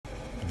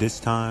This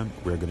time,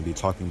 we're going to be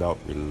talking about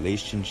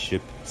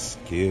relationship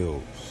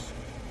skills.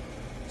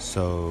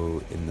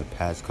 So, in the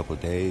past couple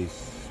of days,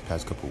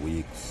 past couple of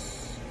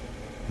weeks,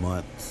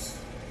 months,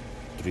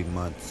 3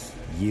 months,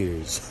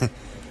 years,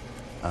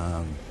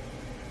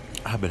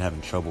 I've been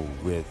having trouble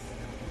with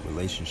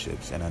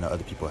relationships, and I know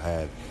other people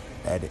have,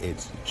 and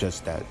it's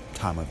just that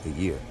time of the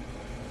year.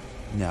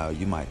 Now,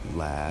 you might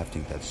laugh,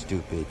 think that's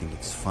stupid, think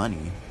it's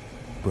funny,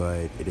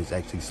 but it is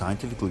actually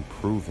scientifically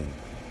proven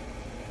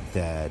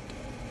that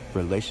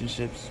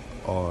relationships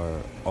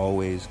are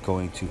always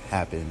going to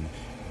happen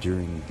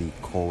during the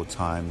cold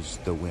times,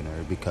 the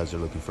winter, because they're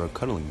looking for a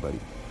cuddling buddy.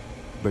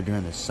 But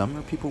during the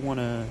summer, people want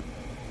to,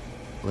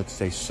 let's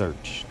say,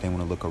 search. They want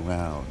to look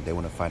around. They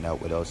want to find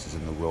out what else is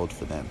in the world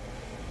for them.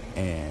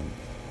 And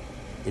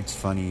it's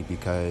funny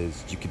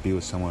because you could be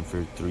with someone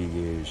for 3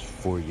 years,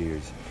 4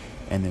 years,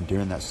 and then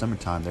during that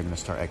summertime, they're going to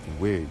start acting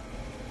weird.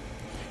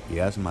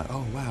 You ask them like,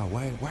 oh, wow,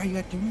 why are you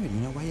acting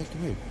weird? Why are you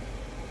acting weird?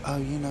 Oh,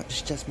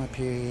 it's just my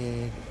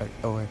period.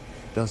 Or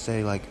they'll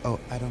say like, oh,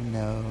 I don't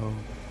know.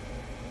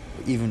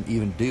 Even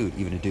a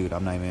dude,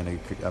 I'm not even gonna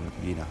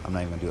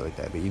do it like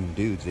that. But even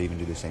dudes, they even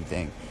do the same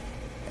thing.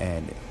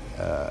 And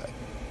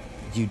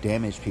you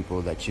damage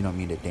people that you don't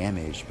mean to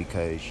damage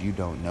because you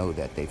don't know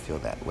that they feel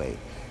that way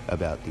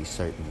about the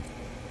certain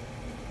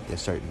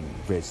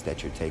risks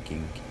that you're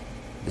taking,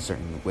 the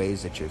certain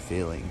ways that you're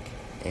feeling.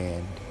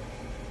 And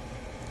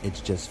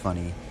it's just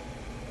funny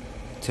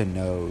to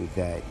know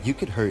that you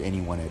could hurt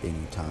anyone at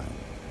any time.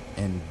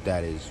 And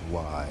that is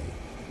why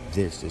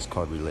this is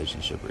called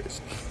relationship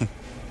risk.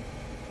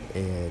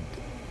 And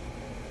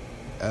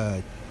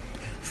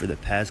for the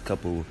past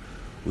couple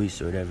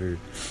weeks or whatever,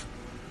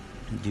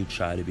 you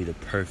try to be the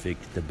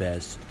perfect, the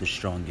best, the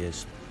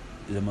strongest,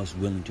 the most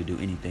willing to do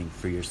anything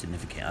for your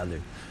significant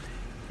other.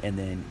 And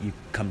then you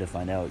come to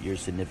find out your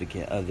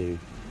significant other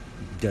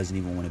doesn't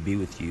even want to be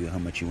with you how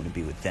much you want to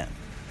be with them.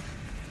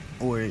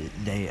 Or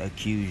they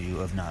accuse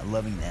you of not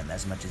loving them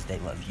as much as they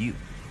love you.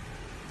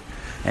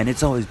 And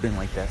it's always been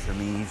like that for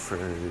me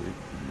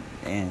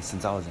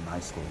since I was in high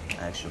school,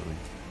 actually.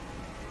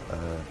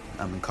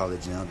 I'm in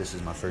college now. This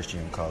is my first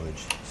year in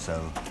college,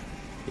 so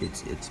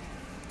it's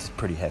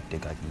pretty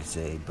hectic, I can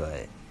say.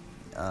 But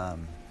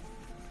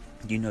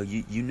you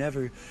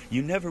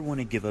never want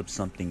to give up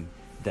something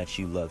that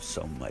you love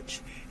so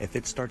much. If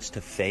it starts to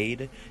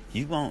fade,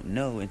 you won't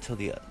know until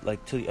the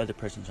other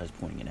person starts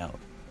pointing it out.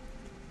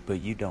 But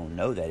you don't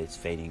know that it's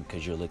fading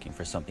because you're looking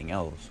for something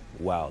else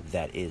while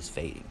that is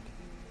fading.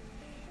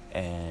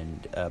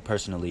 And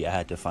personally, I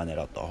had to find that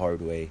out the hard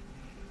way.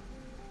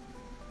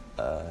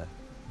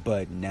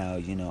 But now,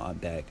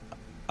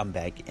 I'm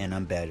back and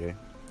I'm better.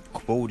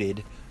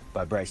 Quoted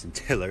by Bryson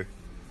Tiller.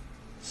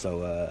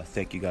 So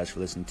thank you guys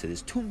for listening to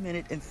this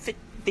 2-minute and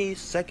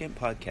 50-second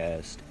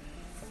podcast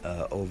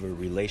over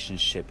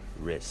relationship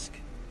risk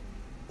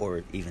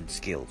or even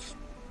skills.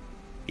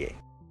 Yeah.